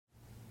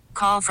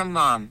Call from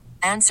mom.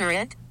 Answer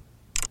it.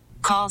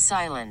 Call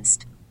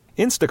silenced.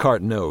 Instacart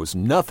knows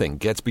nothing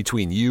gets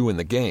between you and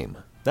the game.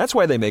 That's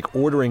why they make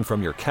ordering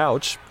from your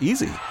couch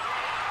easy.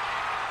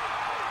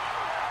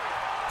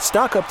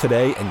 Stock up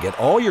today and get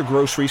all your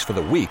groceries for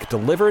the week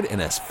delivered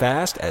in as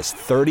fast as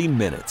 30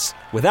 minutes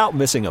without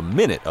missing a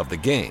minute of the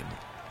game.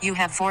 You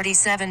have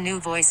 47 new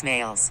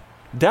voicemails.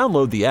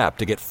 Download the app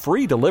to get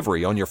free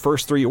delivery on your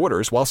first 3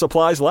 orders while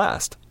supplies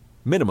last.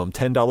 Minimum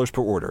 $10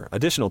 per order.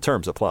 Additional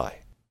terms apply.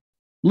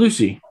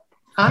 Lucy.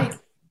 Hi.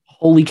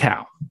 Holy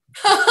cow.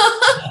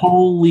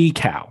 Holy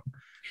cow.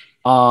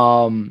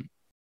 I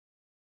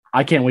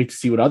can't wait to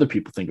see what other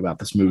people think about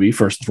this movie,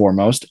 first and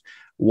foremost.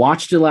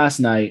 Watched it last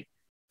night.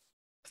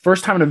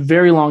 First time in a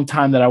very long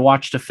time that I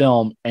watched a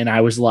film and I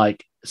was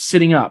like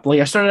sitting up. Like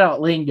I started out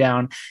laying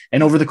down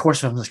and over the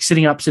course of it, I was like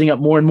sitting up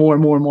more and more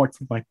and more and more.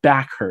 My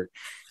back hurt.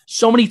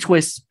 So many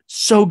twists.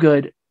 So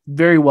good.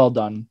 Very well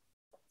done.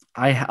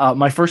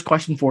 My first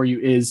question for you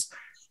is,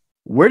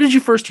 where did you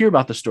first hear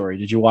about the story?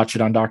 Did you watch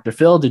it on Dr.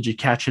 Phil? Did you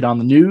catch it on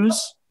the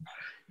news?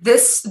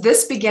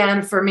 This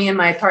began for me and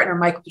my partner,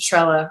 Michael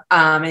Petrella,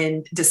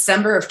 in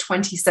December of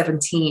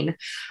 2017.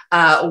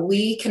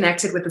 We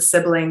connected with the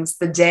siblings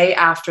the day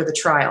after the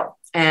trial,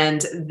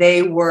 and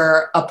they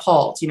were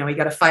appalled. You know, he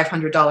got a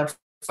 $500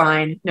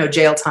 fine, no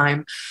jail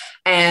time.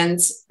 And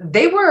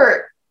they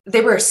were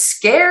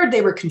scared.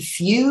 They were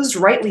confused,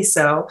 rightly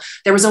so.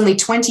 There was only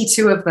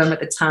 22 of them at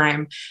the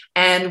time.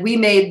 And we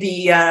made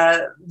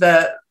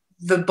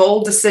the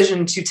bold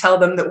decision to tell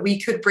them that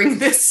we could bring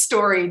this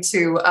story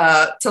to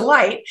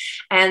light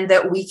and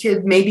that we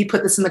could maybe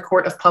put this in the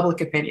court of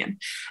public opinion.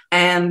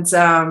 And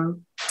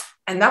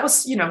that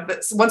was, you know,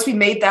 once we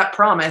made that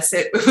promise,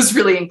 it was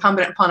really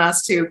incumbent upon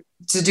us to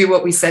do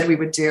what we said we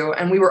would do.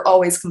 And we were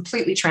always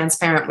completely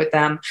transparent with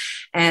them.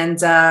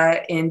 And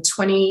in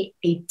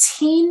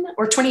 2018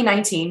 or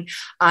 2019,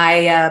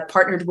 I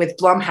partnered with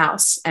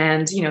Blumhouse,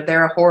 and, you know,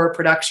 they're a horror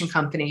production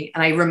company.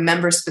 And I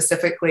remember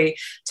specifically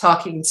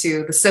talking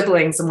to the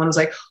siblings, and one was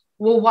like,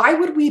 well, why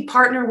would we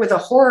partner with a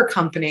horror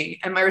company?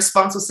 And my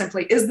response was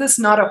simply, is this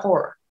not a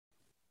horror?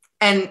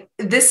 And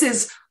this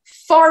is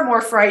far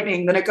more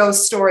frightening than a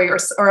ghost story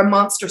or a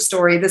monster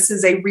story. This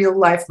is a real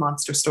life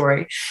monster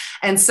story.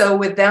 And so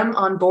with them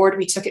on board,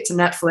 we took it to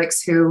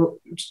Netflix, who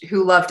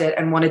loved it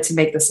and wanted to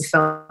make this a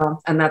film.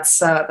 And that's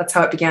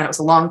how it began. It was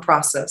a long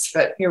process,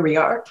 but here we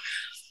are.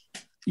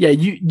 Yeah,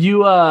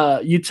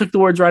 you took the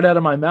words right out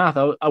of my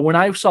mouth. When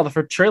I saw the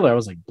first trailer, I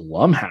was like,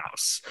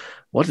 Blumhouse.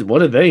 What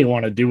do they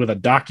want to do with a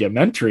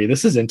documentary?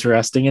 This is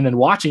interesting. And then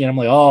watching it, I'm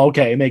like, oh,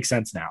 okay, it makes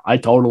sense now. I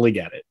totally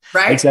get it.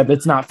 Right. Except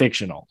it's not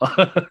fictional.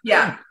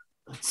 Yeah.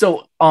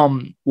 So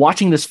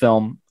watching this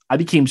film, I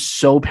became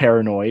so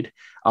paranoid.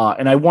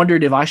 And I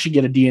wondered if I should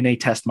get a DNA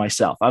test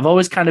myself. I've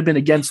always kind of been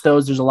against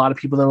those. There's a lot of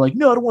people that are like,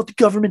 no, I don't want the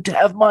government to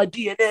have my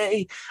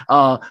DNA.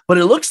 But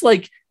it looks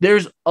like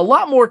there's a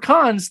lot more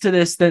cons to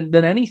this than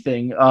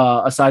anything,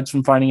 aside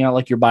from finding out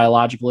like your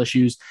biological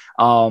issues.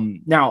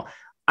 Now,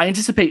 I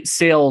anticipate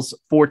sales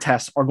for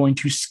tests are going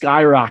to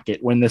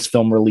skyrocket when this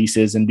film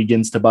releases and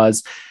begins to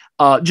buzz.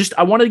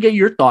 I wanted to get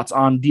your thoughts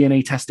on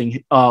DNA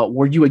testing.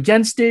 Were you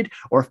against it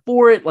or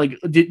for it? Like,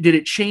 did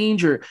it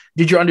change, or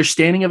did your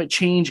understanding of it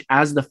change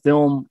as the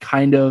film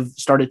kind of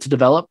started to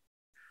develop?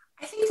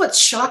 I think what's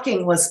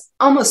shocking was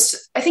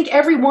I think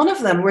every one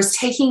of them was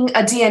taking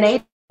a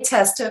DNA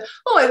test to,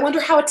 I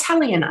wonder how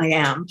Italian I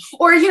am,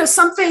 or, you know,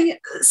 something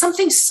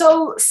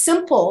so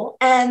simple.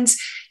 And,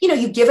 you know,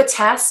 you give a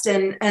test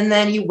and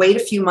then you wait a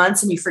few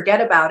months and you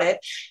forget about it.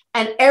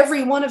 And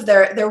every one of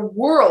their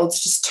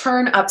worlds just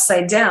turn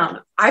upside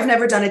down. I've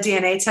never done a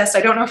DNA test.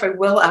 I don't know if I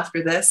will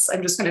after this.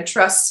 I'm just going to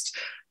trust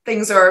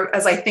things are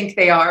as I think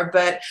they are.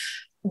 But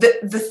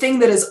the thing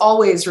that has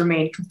always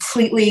remained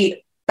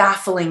completely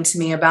baffling to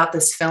me about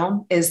this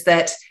film is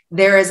that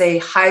there is a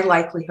high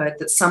likelihood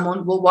that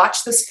someone will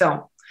watch this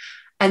film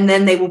and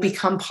then they will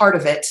become part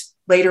of it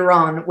later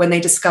on when they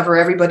discover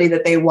everybody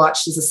that they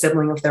watched is a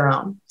sibling of their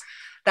own.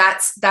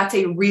 That's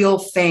a real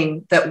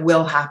thing that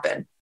will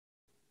happen.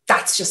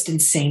 That's just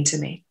insane to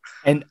me.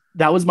 And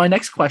that was my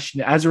next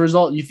question. As a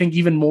result, you think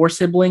even more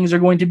siblings are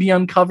going to be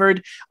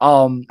uncovered?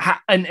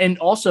 And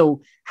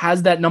also,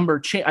 has that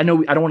number changed? I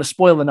know I don't want to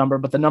spoil the number,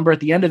 but the number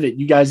at the end of it,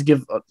 you guys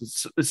give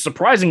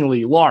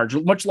surprisingly large,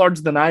 much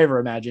larger than I ever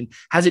imagined.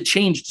 Has it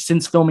changed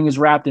since filming is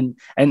wrapped and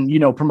you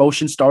know,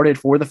 promotion started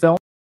for the film?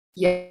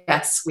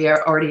 Yes, we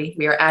are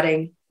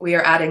adding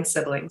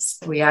siblings.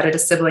 We added a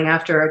sibling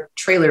after a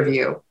trailer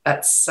view.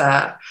 That's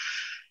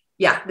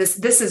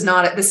this is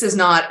not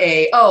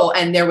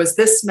and there was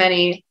this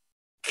many,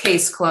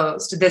 case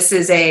closed. This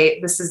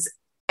is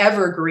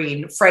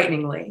evergreen,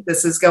 frighteningly.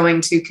 This is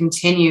going to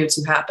continue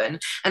to happen.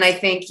 And I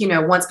think, you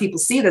know, once people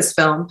see this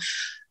film,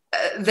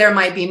 there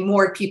might be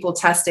more people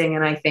testing,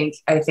 and I think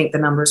the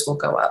numbers will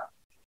go up.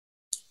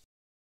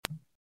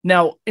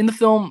 Now, in the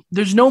film,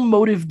 there's no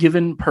motive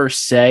given per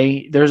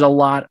se. There's a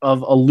lot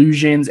of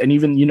allusions, and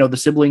even, you know, the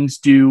siblings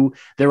do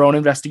their own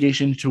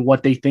investigation to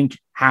what they think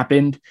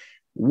happened.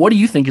 What do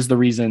you think is the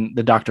reason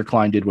that Dr.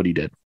 Klein did what he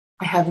did?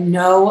 I have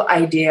no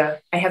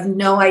idea. I have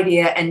no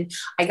idea. And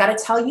I got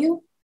to tell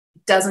you,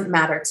 it doesn't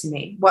matter to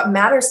me. What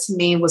matters to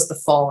me was the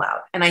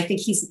fallout. And I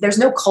think there's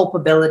no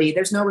culpability,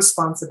 there's no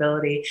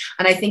responsibility.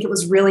 And I think it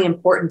was really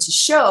important to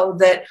show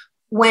that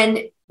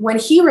when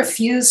he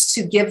refused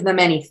to give them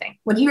anything,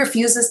 when he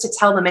refuses to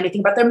tell them anything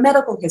about their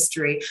medical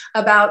history,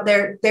 about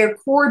their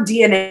core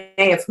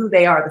DNA of who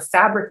they are, the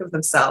fabric of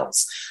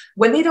themselves,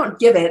 when they don't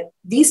give it,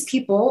 these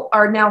people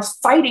are now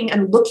fighting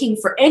and looking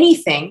for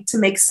anything to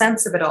make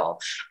sense of it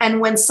all. And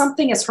when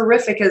something as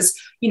horrific as,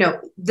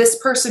 this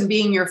person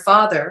being your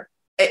father,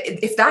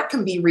 if that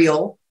can be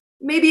real,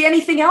 maybe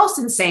anything else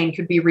insane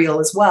could be real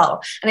as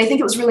well. And I think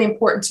it was really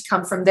important to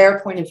come from their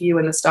point of view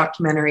in this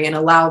documentary and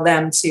allow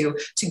them to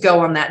go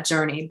on that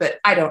journey. But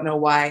I don't know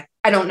why.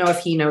 I don't know if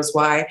he knows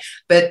why,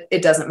 but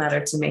it doesn't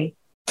matter to me.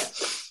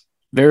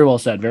 Very well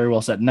said. Very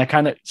well said. And that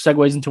kind of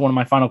segues into one of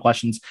my final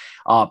questions.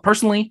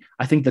 Personally,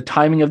 I think the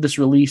timing of this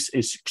release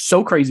is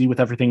so crazy with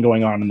everything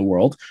going on in the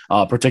world,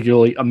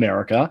 particularly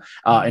America,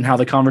 and how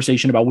the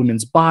conversation about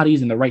women's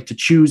bodies and the right to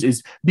choose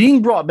is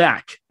being brought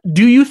back.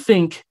 Do you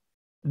think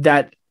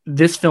that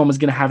this film is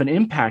going to have an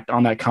impact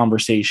on that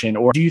conversation?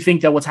 Or do you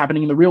think that what's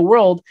happening in the real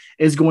world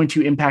is going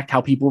to impact how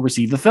people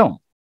receive the film?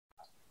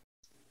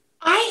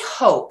 I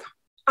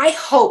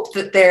hope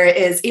that there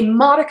is a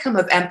modicum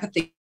of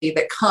empathy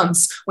that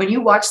comes when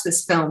you watch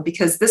this film,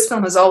 because this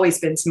film has always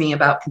been to me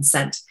about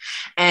consent.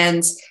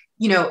 And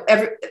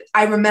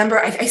I remember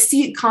I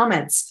see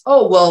comments,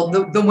 oh, well,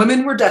 the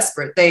women were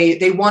desperate.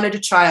 They wanted a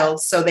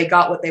child, so they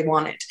got what they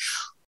wanted.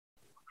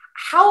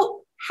 How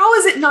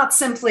is it not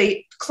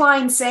simply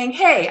Klein saying,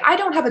 hey, I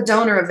don't have a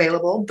donor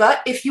available,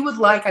 but if you would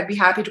like, I'd be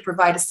happy to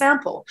provide a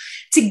sample,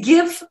 to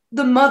give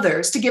the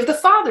mothers, to give the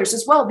fathers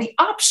as well, the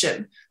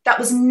option that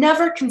was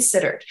never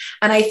considered.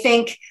 And I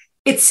think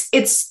it's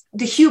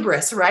the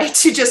hubris, right?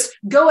 To just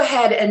go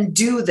ahead and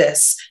do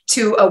this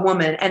to a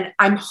woman. And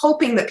I'm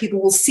hoping that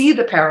people will see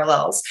the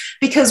parallels,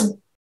 because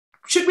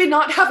should we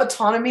not have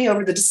autonomy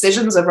over the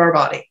decisions of our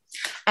body?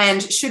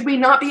 And should we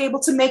not be able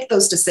to make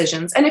those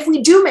decisions? And if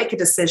we do make a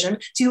decision,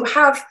 to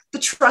have the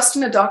trust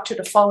in a doctor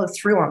to follow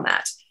through on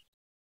that.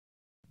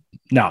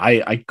 No,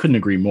 I couldn't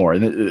agree more.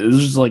 And it was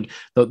just like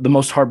the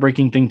most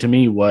heartbreaking thing to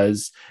me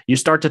was you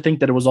start to think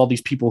that it was all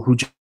these people who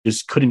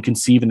just couldn't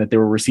conceive and that they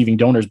were receiving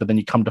donors. But then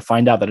you come to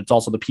find out that it's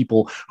also the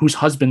people whose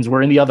husbands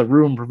were in the other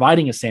room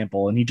providing a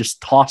sample. And he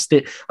just tossed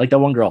it. Like that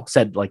one girl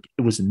said, like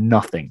it was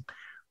nothing.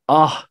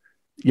 Oh,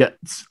 yeah.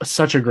 It's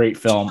such a great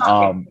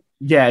film.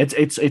 Yeah,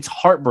 it's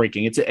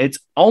heartbreaking. It's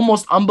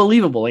almost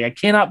unbelievable. Like I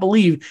cannot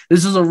believe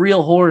this is a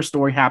real horror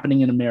story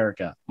happening in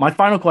America. My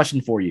final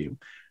question for you.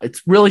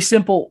 It's really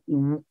simple.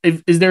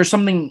 Is there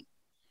something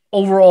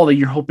overall that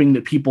you're hoping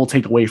that people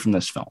take away from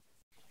this film?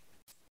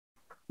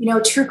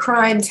 True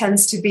crime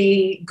tends to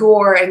be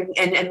gore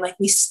and like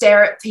we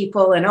stare at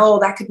people and, oh,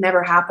 that could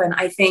never happen.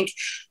 I think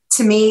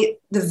to me,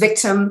 this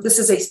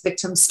is a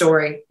victim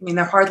story. I mean,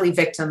 they're hardly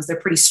victims. They're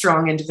pretty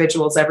strong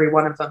individuals, every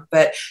one of them.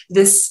 But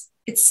it's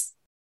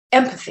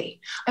empathy.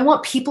 I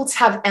want people to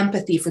have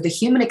empathy for the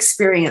human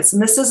experience.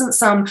 And this isn't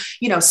some,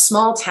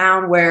 small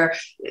town where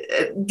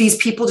these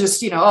people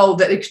just,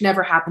 that it could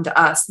never happen to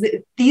us.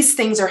 These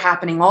things are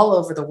happening all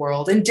over the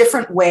world in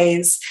different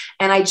ways.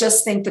 And I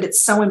just think that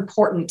it's so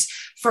important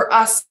for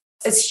us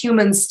as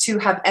humans to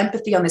have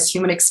empathy on this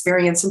human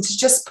experience and to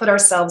just put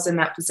ourselves in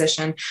that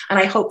position. And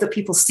I hope that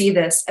people see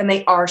this and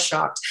they are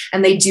shocked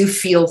and they do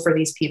feel for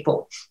these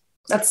people.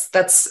 Let's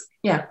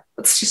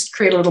just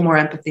create a little more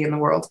empathy in the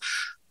world.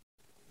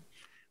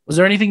 Was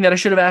there anything that I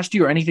should have asked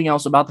you or anything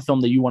else about the film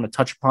that you want to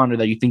touch upon or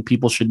that you think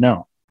people should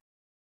know?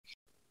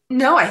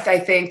 No, I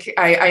think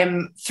I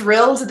am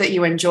thrilled that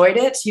you enjoyed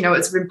it.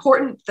 It's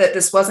important that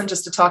this wasn't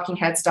just a Talking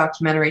Heads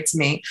documentary to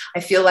me.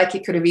 I feel like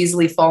it could have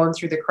easily fallen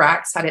through the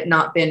cracks had it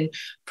not been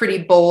pretty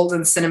bold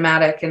and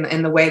cinematic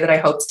in the way that I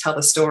hope to tell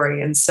the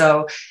story. And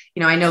so,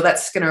 I know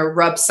that's going to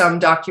rub some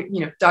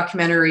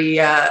documentary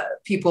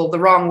people the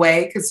wrong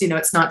way because,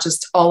 it's not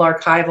just all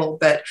archival,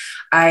 but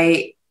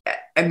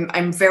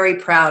I'm very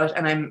proud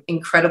and I'm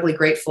incredibly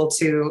grateful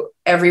to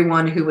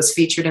everyone who was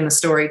featured in the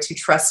story to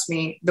trust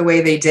me the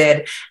way they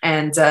did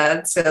and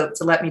to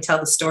let me tell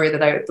the story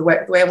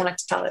the way I wanted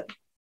to tell it.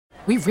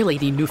 We really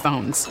need new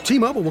phones.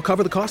 T-Mobile will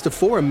cover the cost of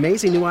 4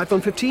 amazing new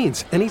iPhone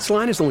 15s, and each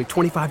line is only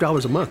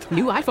 $25 a month.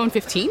 New iPhone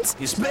 15s?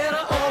 It's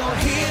better over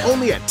here.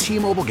 Only at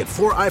T-Mobile, get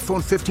 4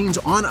 iPhone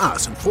 15s on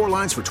us and 4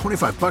 lines for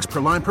 $25 per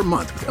line per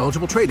month with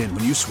eligible trade-in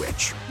when you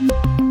switch.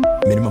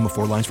 Minimum of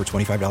 4 lines for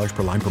 $25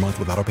 per line per month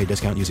with autopay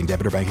discount using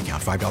debit or bank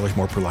account. $5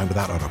 more per line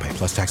without autopay,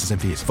 plus taxes and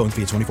fees. Phone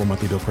fee at 24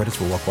 monthly bill credits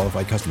for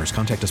well-qualified customers.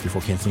 Contact us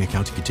before canceling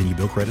account to continue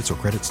bill credits or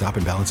credit stop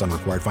and balance on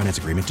required finance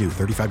agreement due.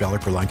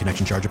 $35 per line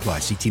connection charge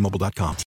applies. See T-Mobile.com.